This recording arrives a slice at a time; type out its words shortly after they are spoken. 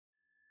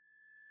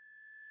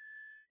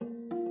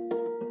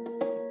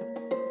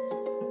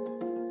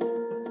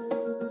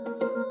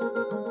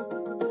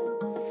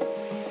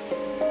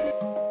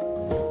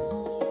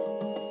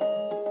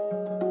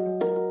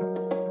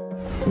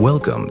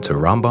Welcome to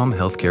Rambam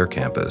Health Care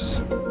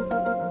Campus,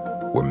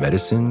 where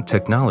medicine,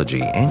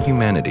 technology, and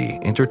humanity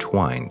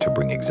intertwine to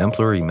bring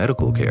exemplary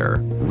medical care,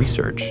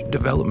 research,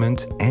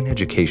 development, and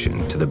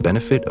education to the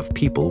benefit of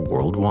people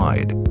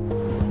worldwide.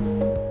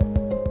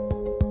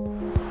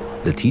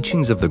 The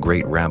teachings of the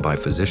great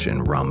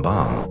rabbi-physician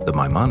Rambam, the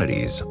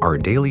Maimonides, are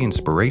a daily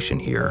inspiration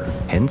here.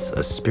 Hence,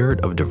 a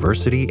spirit of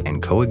diversity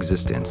and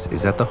coexistence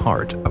is at the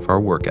heart of our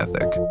work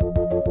ethic.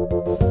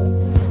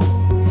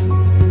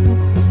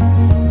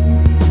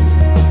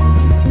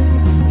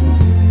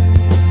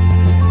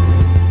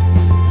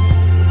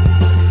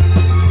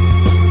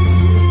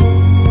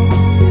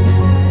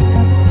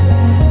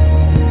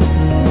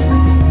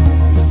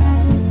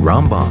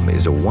 Rambam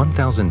is a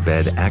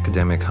 1,000-bed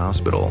academic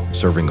hospital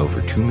serving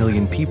over 2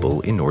 million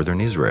people in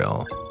northern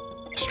Israel.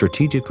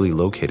 Strategically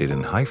located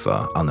in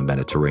Haifa on the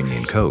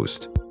Mediterranean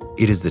coast,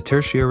 it is the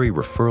tertiary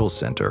referral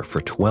center for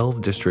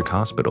 12 district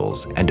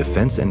hospitals and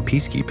defense and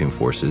peacekeeping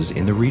forces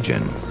in the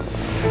region.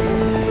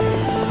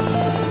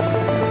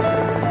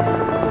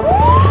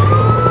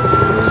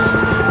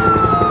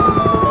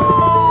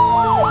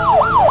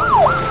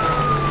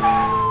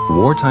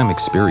 Wartime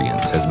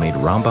experience has made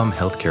Rambam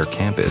Health Care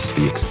Campus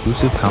the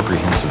exclusive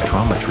comprehensive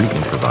trauma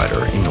treatment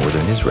provider in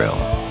northern Israel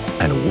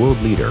and a world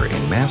leader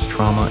in mass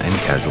trauma and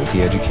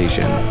casualty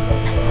education.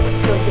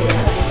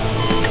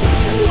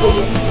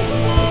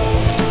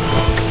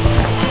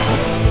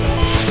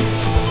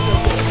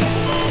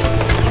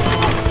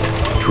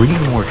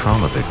 Treating more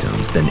trauma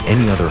victims than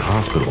any other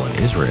hospital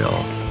in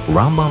Israel,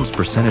 Rambam's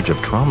percentage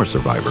of trauma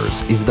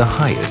survivors is the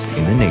highest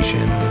in the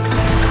nation.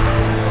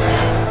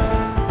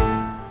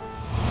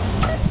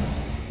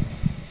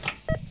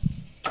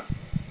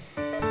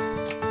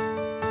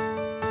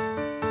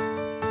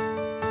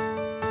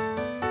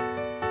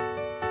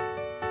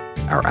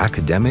 Our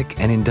academic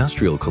and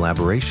industrial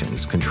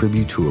collaborations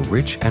contribute to a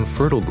rich and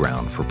fertile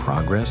ground for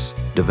progress,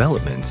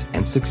 development,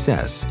 and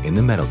success in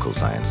the medical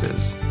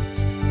sciences.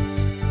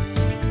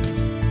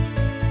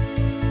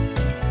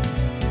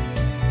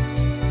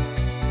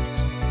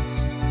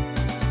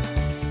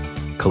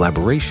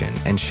 Collaboration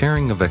and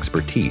sharing of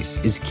expertise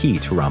is key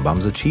to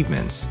Rambam's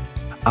achievements,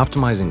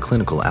 optimizing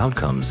clinical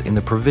outcomes in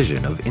the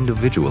provision of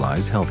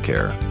individualized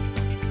healthcare.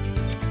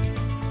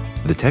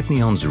 The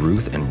Technion's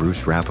Ruth and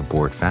Bruce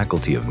Rappaport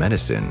Faculty of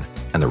Medicine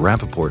and the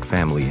Rappaport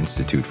Family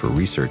Institute for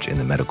Research in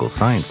the Medical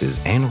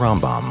Sciences and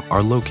Rambam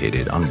are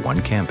located on one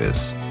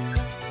campus.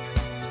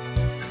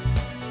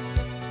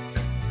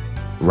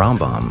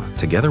 Rambam,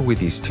 together with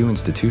these two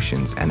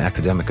institutions and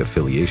academic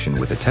affiliation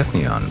with the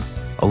Technion,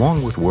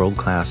 along with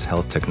world-class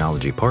health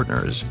technology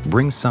partners,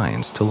 brings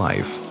science to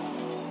life.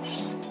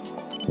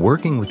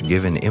 Working with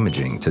Given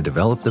Imaging to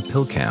develop the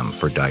PillCam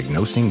for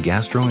diagnosing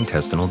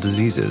gastrointestinal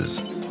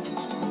diseases.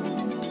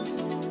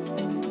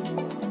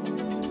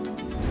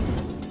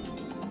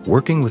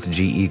 Working with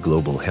GE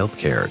Global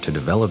Healthcare to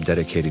develop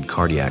dedicated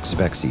cardiac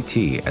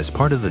SPECT-CT as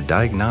part of the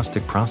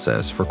diagnostic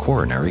process for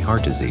coronary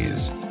heart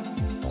disease.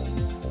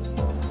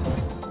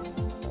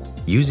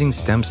 Using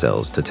stem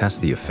cells to test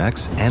the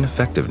effects and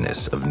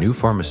effectiveness of new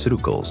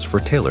pharmaceuticals for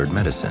tailored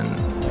medicine.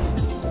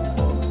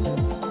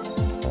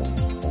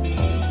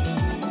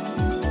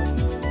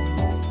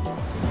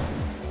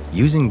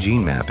 Using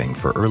gene mapping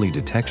for early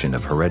detection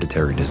of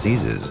hereditary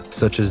diseases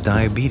such as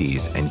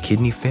diabetes and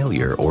kidney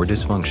failure or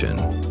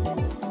dysfunction.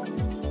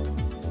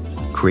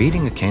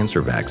 Creating a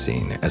cancer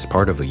vaccine as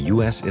part of a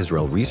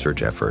U.S.-Israel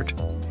research effort.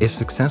 If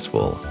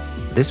successful,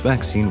 this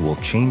vaccine will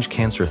change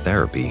cancer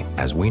therapy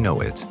as we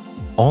know it.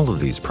 All of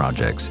these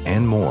projects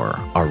and more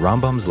are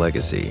Rambam's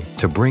legacy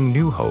to bring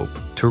new hope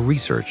to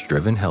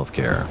research-driven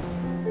healthcare.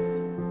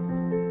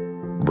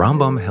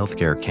 Rambam Health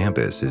Care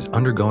Campus is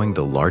undergoing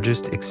the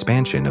largest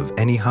expansion of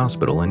any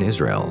hospital in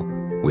Israel,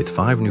 with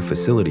 5 new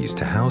facilities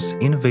to house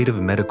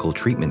innovative medical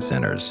treatment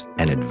centers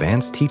and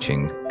advanced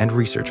teaching and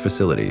research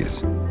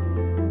facilities.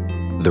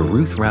 The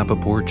Ruth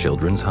Rappaport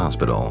Children's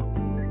Hospital,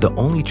 the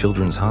only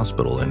children's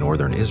hospital in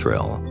northern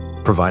Israel,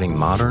 providing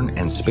modern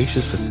and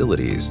spacious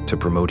facilities to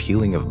promote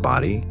healing of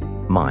body,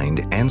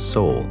 mind, and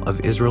soul of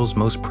Israel's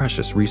most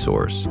precious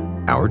resource,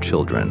 our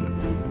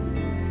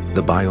children.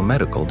 The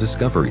Biomedical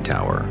Discovery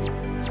Tower,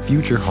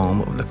 future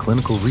home of the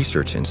Clinical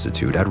Research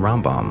Institute at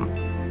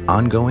Rambam.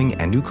 Ongoing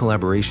and new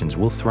collaborations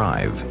will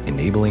thrive,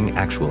 enabling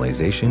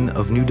actualization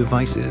of new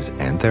devices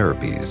and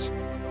therapies.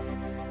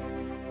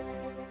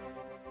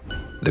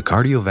 The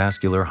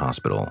Cardiovascular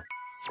Hospital.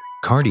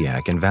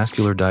 Cardiac and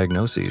vascular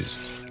diagnoses,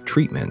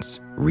 treatments,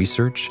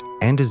 research,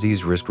 and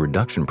disease risk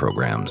reduction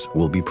programs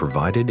will be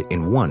provided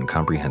in one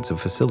comprehensive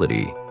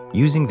facility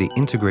using the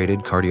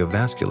integrated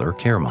cardiovascular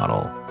care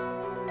model.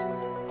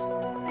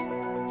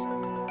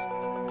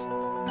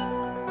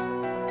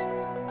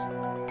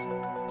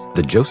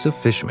 The Joseph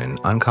Fishman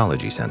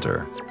Oncology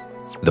Center,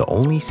 the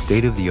only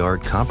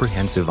state-of-the-art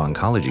comprehensive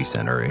oncology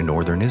center in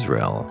northern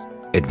Israel.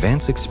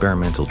 Advanced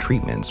experimental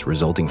treatments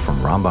resulting from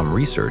Rambam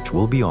research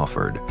will be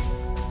offered,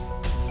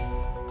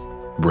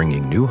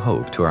 bringing new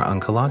hope to our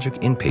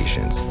oncologic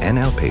inpatients and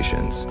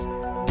outpatients.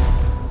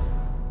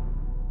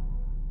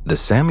 the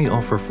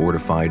semi-offer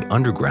fortified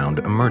underground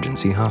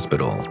emergency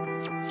hospital.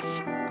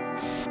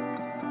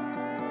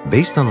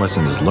 Based on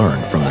lessons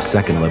learned from the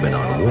Second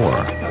Lebanon War,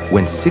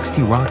 when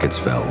 60 rockets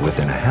fell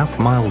within a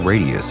half-mile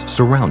radius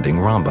surrounding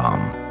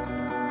Rambam.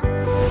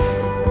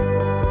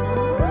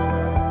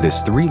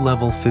 This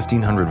 3-level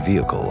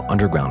 1,500-vehicle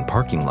underground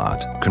parking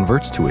lot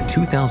converts to a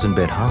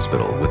 2,000-bed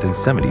hospital within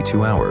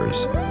 72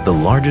 hours, the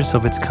largest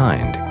of its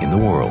kind in the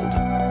world.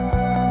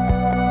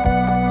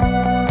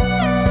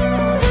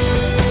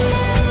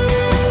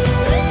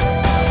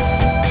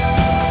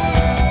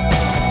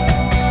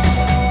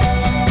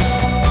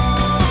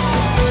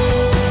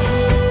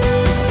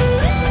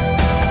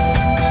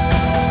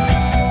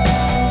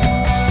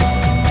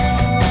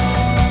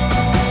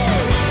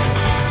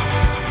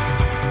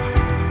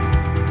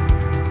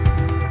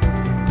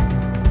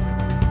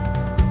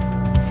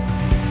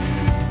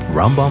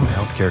 Rambam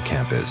Health Care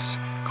Campus,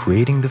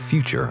 creating the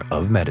future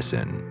of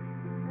medicine.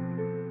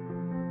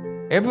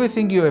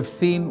 Everything you have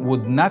seen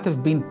would not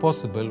have been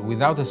possible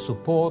without the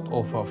support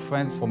of our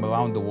friends from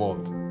around the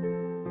world.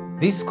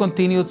 This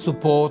continued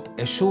support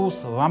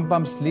assures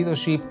Rambam's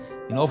leadership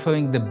in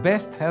offering the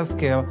best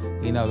healthcare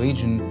in our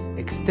region,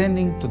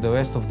 extending to the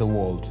rest of the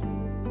world.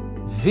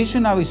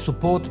 Visionary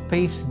support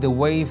paves the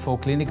way for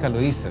clinical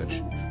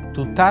research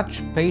to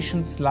touch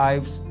patients'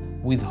 lives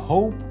with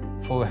hope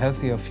for a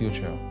healthier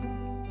future.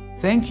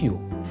 Thank you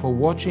for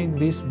watching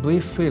this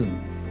brief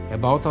film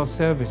about our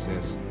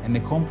services and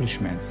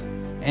accomplishments,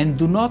 and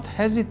do not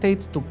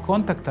hesitate to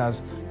contact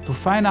us to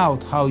find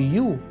out how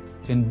you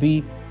can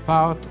be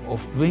part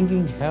of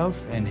bringing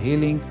health and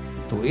healing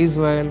to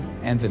Israel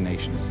and the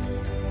nations.